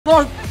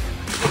No!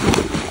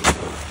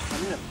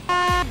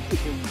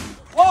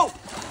 Whoa!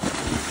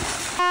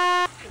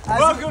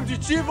 Welcome to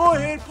Chip or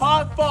Hit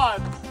Part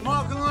 5.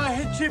 Mark and I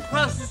hit Chip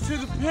closest to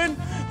the pin.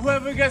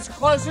 Whoever gets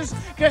closest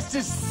gets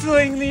to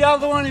sling the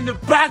other one in the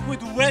back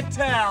with a wet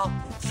towel.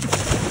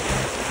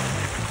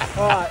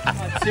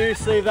 Alright,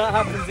 seriously, if that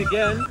happens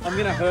again, I'm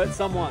gonna hurt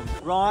someone.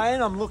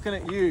 Ryan, I'm looking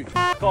at you.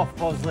 Fuck off,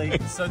 Bosley.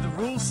 So the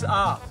rules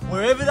are,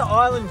 wherever the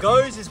island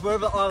goes is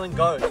wherever the island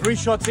goes. 3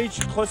 shots each,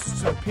 closest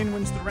to the pin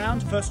wins the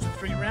round. First to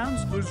 3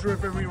 rounds, loser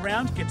of every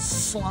round gets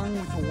slung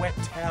with a wet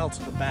towel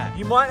to the back.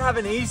 You might have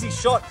an easy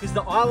shot because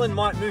the island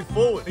might move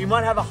forward. Or you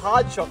might have a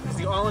hard shot because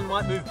the island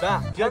might move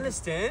back. Do you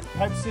understand?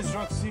 Paper, scissors,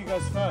 rock, see who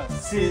goes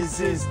first.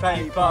 Scissors,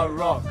 paper,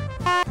 rock.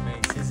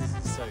 Man, scissors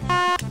is so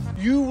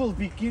You will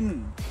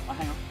begin. Oh,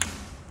 hang on.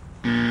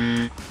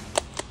 I'm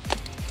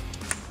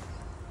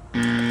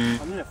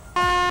gonna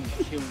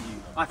f***ing kill you.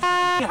 I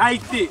f***ing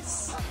hate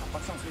this.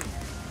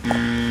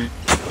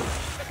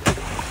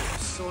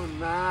 So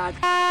mad.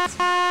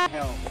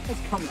 Hell, it's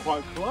come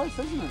quite close,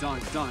 hasn't it?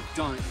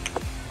 Don't.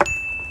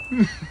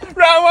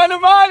 Round one of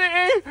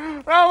Marty!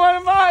 Round one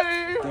of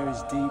Marty! There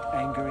is deep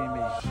anger in me.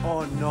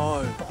 Oh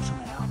no. Bottom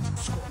out.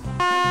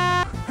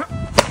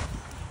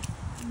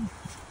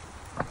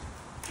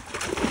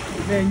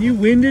 Man, you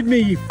winded me,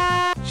 you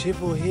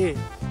Chip or Hit.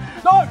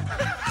 No!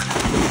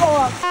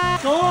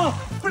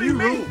 What do you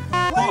mean?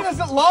 Why does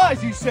it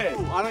lies, you said?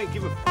 Ooh, I don't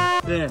give a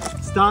There,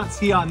 starts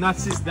here and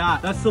that's just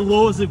that. That's the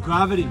laws of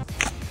gravity.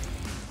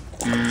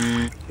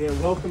 Yeah,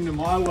 welcome to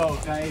my world,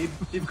 babe.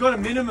 You've got a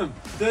minimum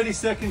 30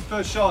 seconds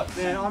per shot.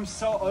 Man, I'm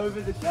so over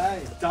the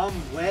day. Dumb,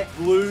 wet,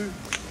 blue.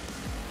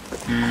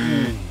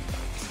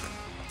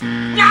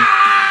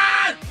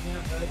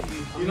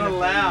 You're not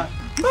allowed.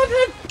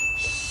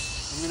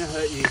 I'm gonna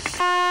hurt you.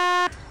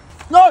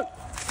 No!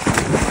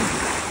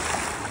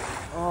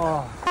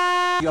 Oh,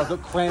 I've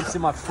got clamps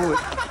in my foot.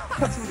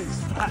 That's what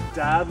his fat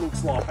dad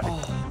looks like. Oh.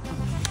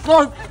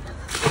 No!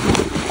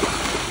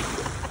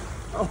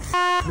 Oh,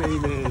 me,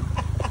 man.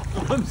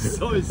 I'm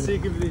so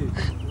sick of this. I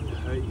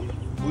hate you.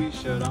 Pull your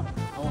shirt up.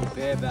 I want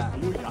bareback.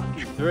 You're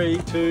yucky. 3,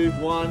 2,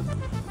 1.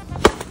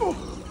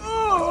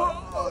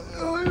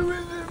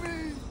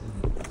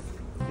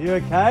 You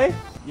okay?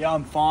 Yeah,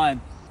 I'm fine.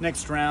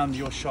 Next round,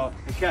 your shot.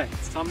 Okay,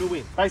 it's time to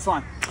win.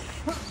 Baseline.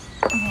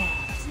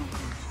 That's not good.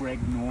 Greg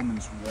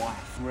Norman's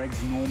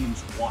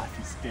wife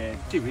is dead.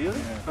 Did you really?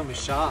 Yeah. From a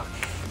shark.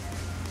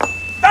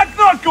 That's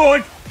not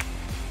good!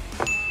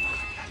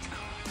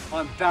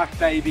 I'm back,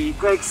 baby.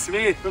 Greg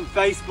Smith from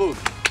Facebook.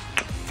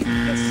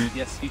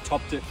 Yes, you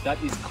topped it.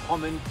 That is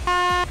common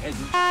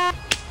peasant.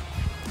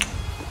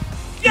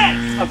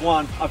 Yes! I've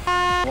won. I've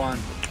won.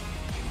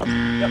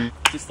 Yep,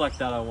 just like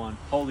that I won.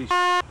 Holy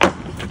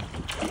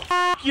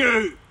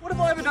You! What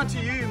have I ever done to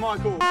you,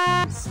 Michael?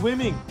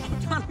 Swimming. I've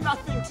done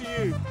nothing to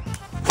you.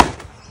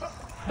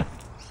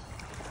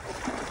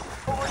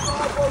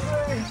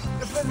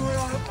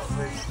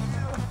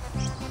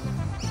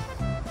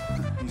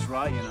 He's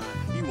right, you know.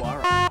 You are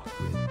a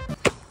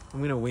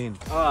I'm gonna win.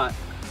 Alright,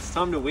 it's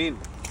time to win.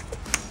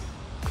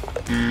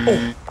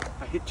 Oh,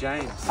 I hit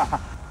James.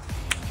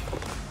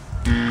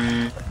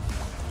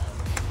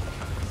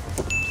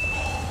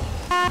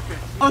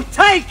 I'll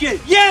take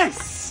it!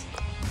 Yes!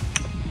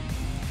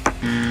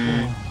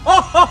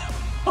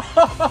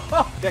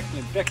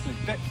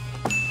 Becklin.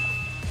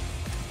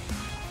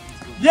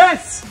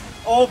 Yes!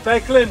 Oh,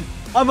 Becklin.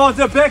 I'm on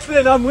to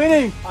Becklin. I'm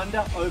winning.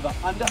 Under, over,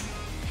 under.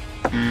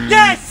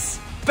 Yes!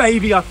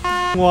 Baby, I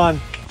won.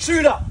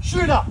 Shoot up.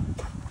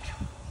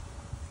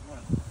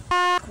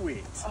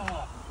 quit.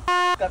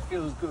 Oh, that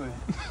feels good.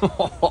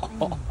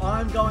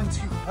 I'm going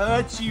to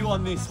hurt you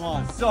on this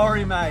one.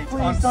 Sorry, mate.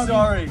 I'm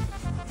sorry.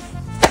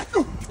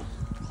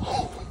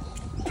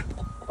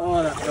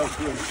 Oh, that felt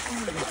good.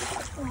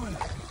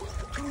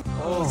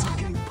 Oh, it's like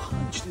getting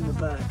punched in the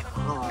back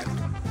hard.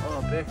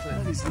 Oh,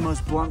 Becklin. That is the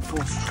most blunt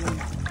force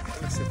strength.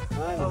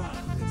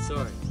 Yeah,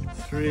 sorry.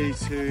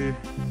 3-2 to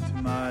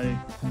Marty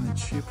on the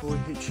Chip or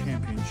Hit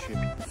Championship.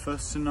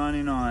 First to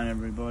 99,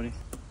 everybody.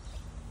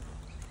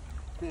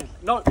 Yeah.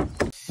 No.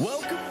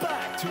 Welcome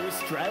back to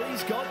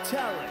Australia's Got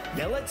Talent.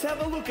 Now let's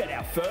have a look at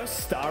our first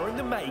star in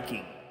the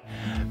making.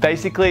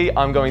 Basically,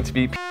 I'm going to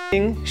be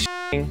peeing,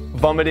 shitting,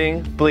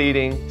 vomiting,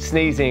 bleeding,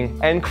 sneezing,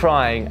 and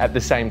crying at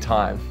the same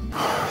time.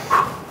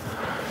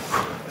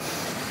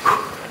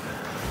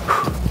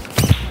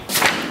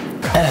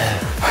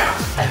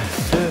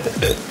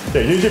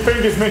 Yeah, use your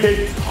fingers,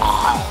 Mickey.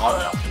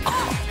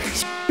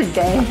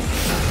 Gay.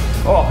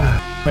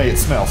 Oh, mate, it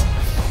smells.